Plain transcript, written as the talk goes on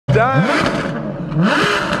Yo,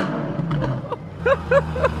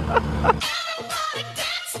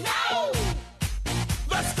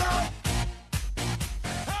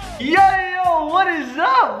 what is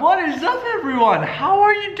up? What is up, everyone? How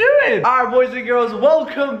are you doing? Alright, boys and girls,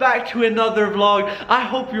 welcome back to another vlog. I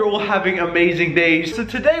hope you're all having amazing days. So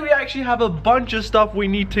today we actually have a bunch of stuff we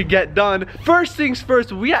need to get done. First things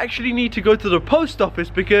first, we actually need to go to the post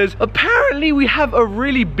office because apparently we have a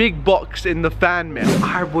really big box in the fan mail.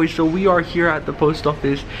 Alright, boys, so we are here at the post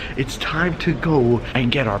office. It's time to go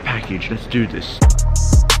and get our package. Let's do this.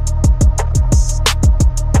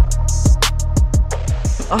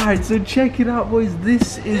 Alright, so check it out, boys.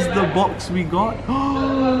 This is the box we got.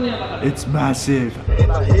 It's massive. If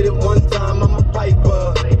I hit it one time, I'm a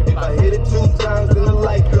piper. If I hit it 2 times, then I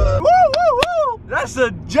like her. Woo, woo, woo! That's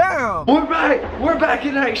a jam! We're back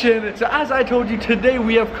in action. So as I told you, today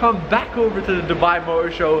we have come back over to the Dubai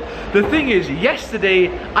Motor Show. The thing is, yesterday,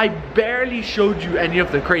 I barely showed you any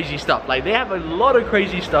of the crazy stuff. Like, they have a lot of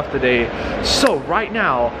crazy stuff today. So right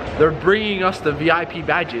now, they're bringing us the VIP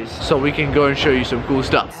badges so we can go and show you some cool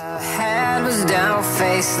stuff. Her head was down,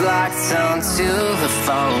 face locked onto the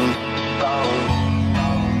phone.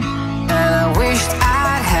 And I wished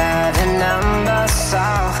I'd had a number so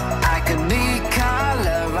I could be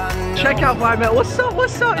color unknown. Check out my man. What's up?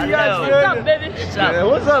 What's up, you guys? What's up, baby? What's up? Yeah,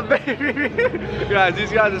 what's up, baby? Guys,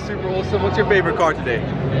 these guys are super awesome. What's your favorite car today?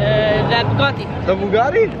 The Bugatti. The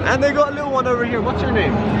Bugatti? And they got a little one over here. What's your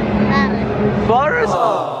name? Boris.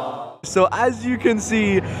 So as you can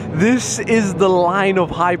see, this is the line of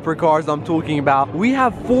hypercars I'm talking about. We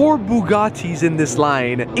have 4 Bugattis in this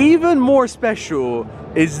line. Even more special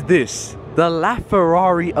is this, the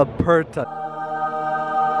LaFerrari Aperta.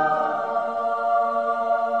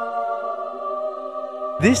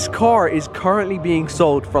 This car is currently being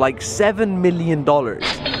sold for like $7 million,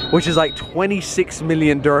 which is like 26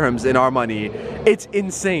 million dirhams in our money. It's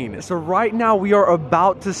insane. So right now we are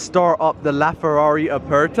about to start up the LaFerrari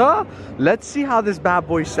Aperta. Let's see how this bad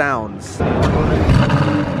boy sounds. Woo!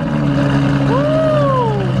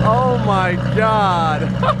 Oh my God.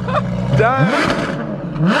 Damn.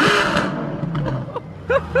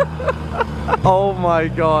 Oh my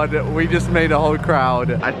God, we just made a whole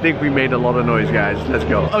crowd. I think we made a lot of noise, guys. Let's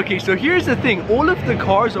go. Okay, so here's the thing. All of the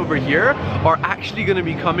cars over here are actually gonna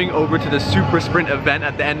be coming over to the Super Sprint event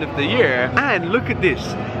at the end of the year. And look at this.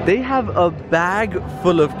 They have a bag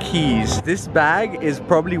full of keys. This bag is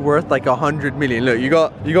probably worth like 100 million. Look, you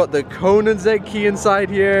got the Koenigsegg key inside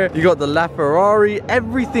here. You got the LaFerrari.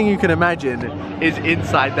 Everything you can imagine is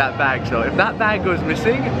inside that bag. So if that bag goes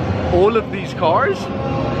missing, all of these cars,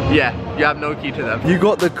 yeah, you have no key to them. You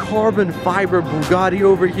got the carbon fiber Bugatti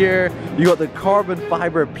over here. You got the carbon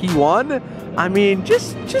fiber P1. I mean,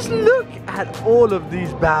 just look at all of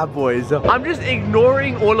these bad boys. I'm just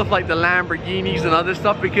ignoring all of like the Lamborghinis and other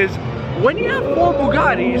stuff because when you have 4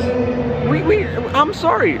 Bugattis, I'm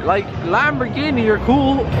sorry, like Lamborghini are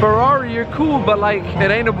cool, Ferrari are cool, but like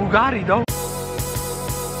it ain't a Bugatti though.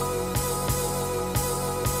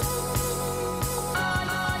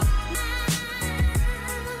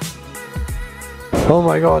 Oh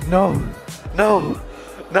my God, no,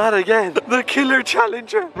 not again. The killer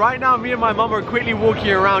Challenger. Right now, me and my mom are quickly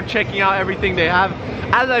walking around checking out everything they have.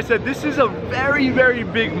 As I said, this is a very, very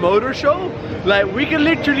big motor show. Like, we can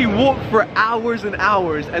literally walk for hours and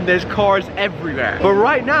hours and there's cars everywhere. But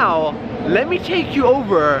right now, let me take you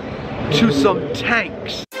over to some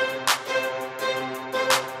tanks.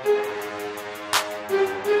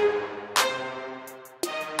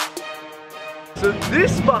 So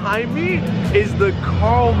this behind me is the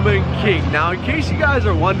Carlman King. Now, in case you guys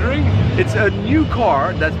are wondering, it's a new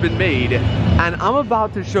car that's been made, and I'm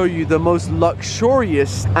about to show you the most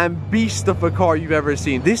luxurious and beast of a car you've ever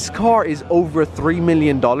seen. This car is over $3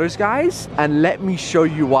 million, guys, and let me show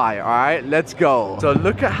you why. All right, let's go. So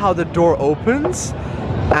look at how the door opens,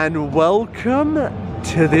 and welcome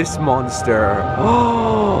to this monster.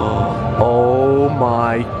 Oh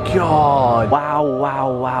my God. Wow,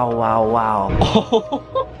 wow, wow, wow, wow.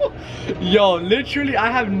 Yo, literally,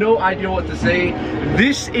 I have no idea what to say.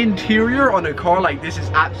 This interior on a car like this is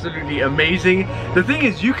absolutely amazing. The thing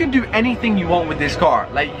is, you can do anything you want with this car.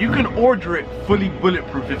 Like, you can order it fully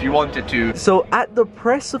bulletproof if you wanted to. So at the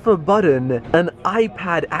press of a button, an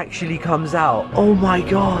iPad actually comes out. Oh my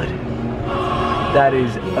God. That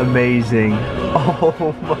is amazing.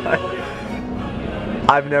 Oh my.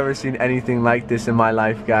 I've never seen anything like this in my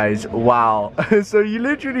life, guys. Wow. So you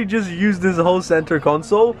literally just use this whole center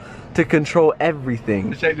console to control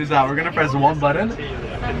everything. Check this out. We're gonna press one button.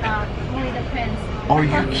 Are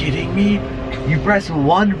you kidding me? You press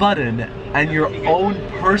one button and your own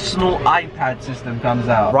personal iPad system comes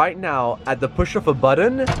out. Right now, at the push of a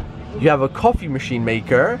button, you have a coffee machine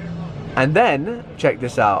maker, and then, check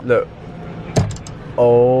this out, look.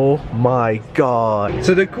 Oh my god.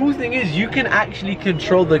 So the cool thing is you can actually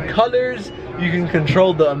control the colors, you can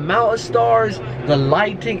control the amount of stars, the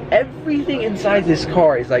lighting, everything inside this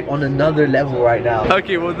car is like on another level right now.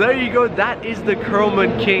 Okay, well there you go, that is the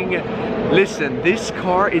Curlman King. Listen, this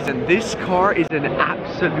car is an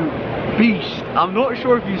absolute beast. I'm not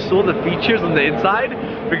sure if you saw the features on the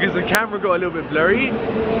inside because the camera got a little bit blurry,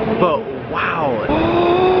 but wow.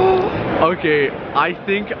 Okay, I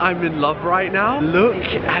think I'm in love right now. Look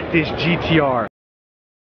at this GTR.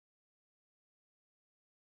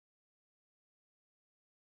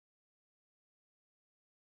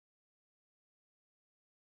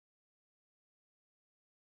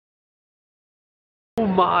 Oh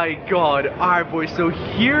my god. Alright boys, so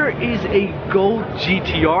here is a gold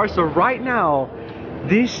GTR. So right now,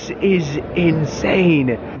 this is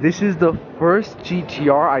insane. This is the first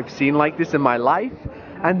GTR I've seen like this in my life.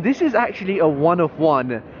 And this is actually a one of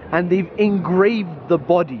one, and they've engraved the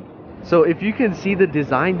body. So if you can see the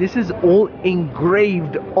design, this is all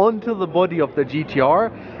engraved onto the body of the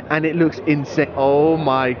GTR, and it looks insane. Oh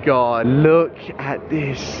my god, look at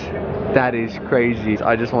this. That is crazy.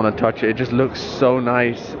 I just want to touch it. It just looks so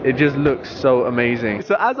nice. It just looks so amazing.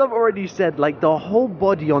 So as I've already said, like the whole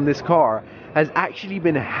body on this car has actually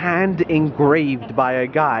been hand engraved by a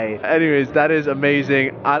guy. Anyways, that is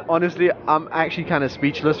amazing. Honestly, I'm actually kind of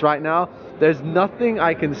speechless right now. There's nothing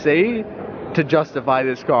I can say to justify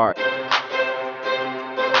this car.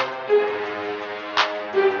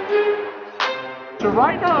 So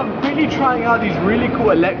right now I'm quickly trying out these really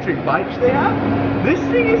cool electric bikes they have. This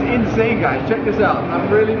thing is insane, guys. Check this out.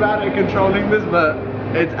 I'm really bad at controlling this, but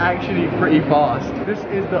it's actually pretty fast. This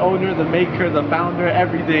is the owner, the maker, the founder,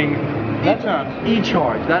 everything. E-charge.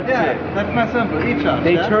 E-charge, that's it. That's my symbol, e-charge.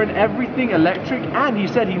 They turn everything electric, and he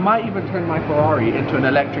said he might even turn my Ferrari into an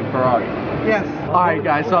electric Ferrari. Yes. Alright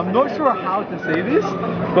guys, so I'm not sure how to say this,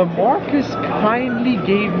 but Marcus kindly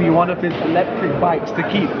gave me one of his electric bikes to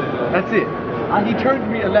keep. That's it. And he turned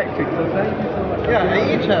me electric, so thank you so much. Yeah,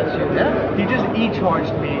 I e-charged you, yeah? He just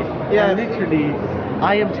e-charged me. Yeah. And literally,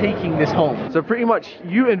 I am taking this home. So pretty much,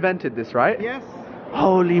 you invented this, right? Yes.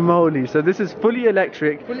 Holy moly, so this is fully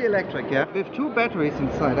electric. Fully electric, yeah. With 2 batteries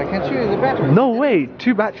inside. I can show you the batteries. No way,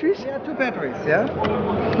 2 batteries? Yeah, 2 batteries, yeah.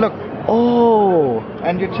 Look. Oh.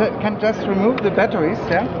 And you can just remove the batteries,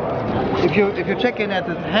 yeah. If you check in at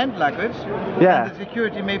the hand luggage, yeah, the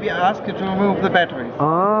security maybe ask you to remove the batteries.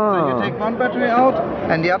 Ah. So you take one battery out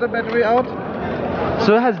and the other battery out.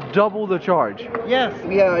 So it has double the charge? Yes,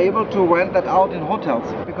 we are able to rent that out in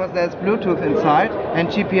hotels because there's Bluetooth inside and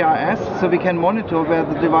GPRS, so we can monitor where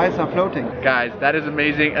the devices are floating. Guys, that is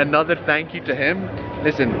amazing. Another thank you to him.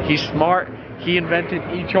 Listen, he's smart. He invented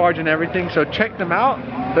e-charge and everything, so check them out.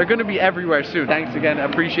 They're going to be everywhere soon. Thanks again,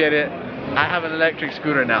 appreciate it. I have an electric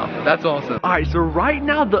scooter now. That's awesome. Alright, so right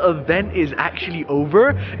now the event is actually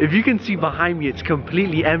over. If you can see behind me, it's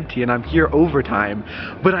completely empty and I'm here overtime.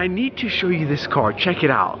 But I need to show you this car. Check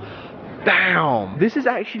it out. Bam! This is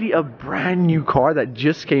actually a brand new car that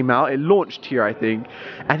just came out. It launched here, I think.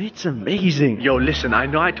 And it's amazing. Yo, listen, I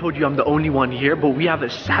know I told you I'm the only one here, but we have a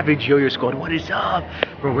savage yo-yo squad. What is up?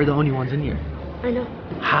 Bro, we're the only ones in here. I know.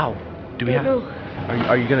 How? Do we have... No.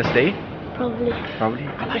 Are you gonna stay? Probably. Probably?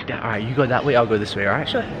 I like that. Alright, you go that way, I'll go this way, alright?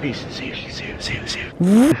 Sure. Peace. See you.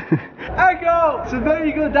 Echo! So there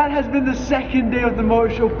you go, that has been the second day of the motor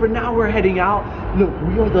show. For now, we're heading out. Look,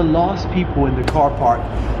 we are the last people in the car park.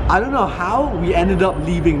 I don't know how we ended up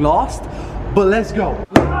leaving lost, but let's go.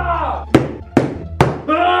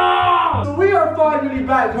 So we are finally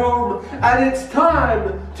back home, and it's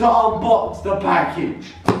time to unbox the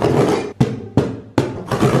package.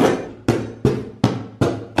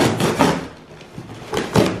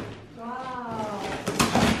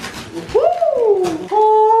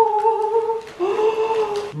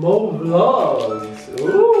 More vlogs.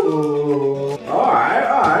 Ooh.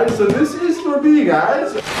 Alright. So this is for me,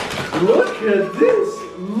 guys. Look at this.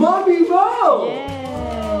 Mommy Mo.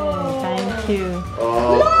 Yeah. Thank you.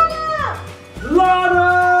 Lana!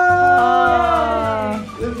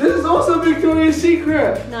 This is also Victoria's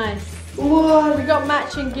Secret. Nice. What? We got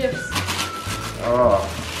matching gifts. Oh.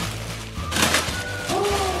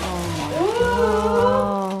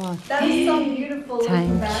 Oh. That is so beautiful.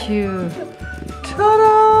 Thank you.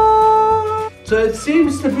 Ta-da! So it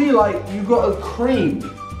seems to be like you got a cream.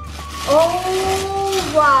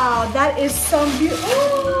 Oh wow, that is so beautiful.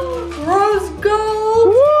 Oh, rose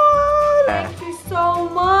gold. What? Thank you so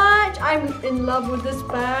much. I'm in love with this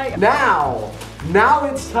bag. Now, Now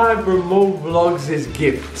it's time for Mo Vlogs'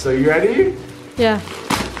 gift. So you ready? Yeah.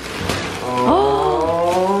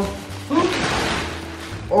 Oh.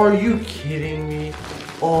 Are you kidding me?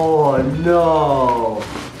 Oh no.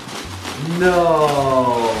 No.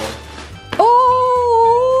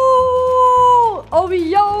 Oh!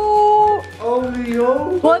 Oreo!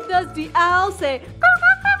 Oreo? What does the owl say?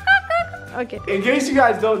 Okay. In case you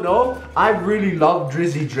guys don't know, I really love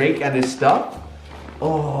Drizzy Drake and his stuff.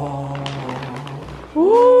 Oh.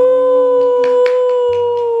 Ooh.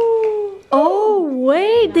 Oh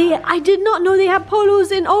wait, I did not know they had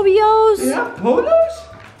polos in Oreos. Yeah, polos?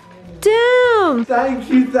 Damn. Thank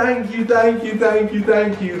you, thank you, thank you, thank you,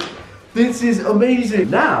 thank you. This is amazing.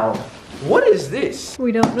 Now, what is this?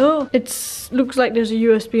 We don't know. Looks like there's a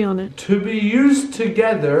USB on it. To be used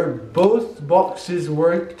together, both boxes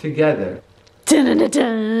work together.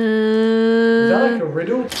 Dun-dun-dun-dun. Is that like a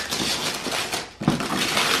riddle?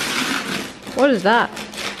 What is that?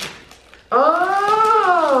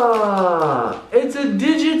 Ah, it's a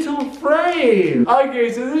digital frame.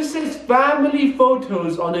 Okay, so this says family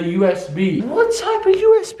photos on a USB. What type of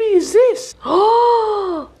USB is this?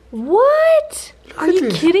 Oh, what? Are you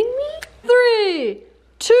kidding me? 3,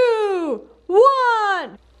 2,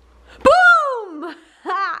 1. Boom!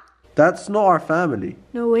 Ha! That's not our family.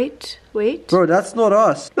 No, wait. Bro, that's not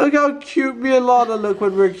us. Look how cute me and Lana look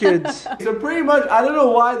when we're kids. So pretty much, I don't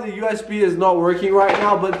know why the USB is not working right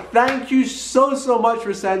now, but thank you so much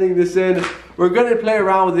for sending this in. We're gonna play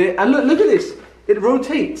around with it. And look at this. It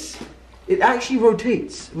rotates. It actually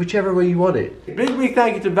rotates whichever way you want it. Big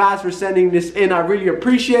thank you to Vaz for sending this in. I really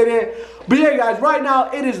appreciate it. But yeah, guys, right now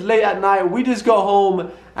it is late at night. We just go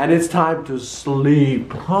home and it's time to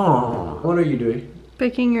sleep. What are you doing?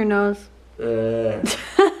 Picking your nose. Alright,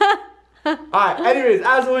 anyways,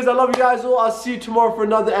 as always, I love you guys all. I'll see you tomorrow for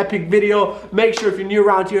another epic video. Make sure if you're new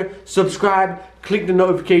around here, subscribe, click the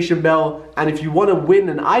notification bell, and if you want to win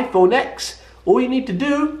an iPhone X, all you need to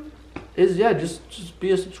do is, yeah, just be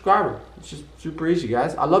a subscriber. It's just super easy,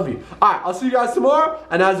 guys. I love you. Alright, I'll see you guys tomorrow,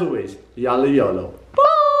 and as always, yalla YOLO. Bye!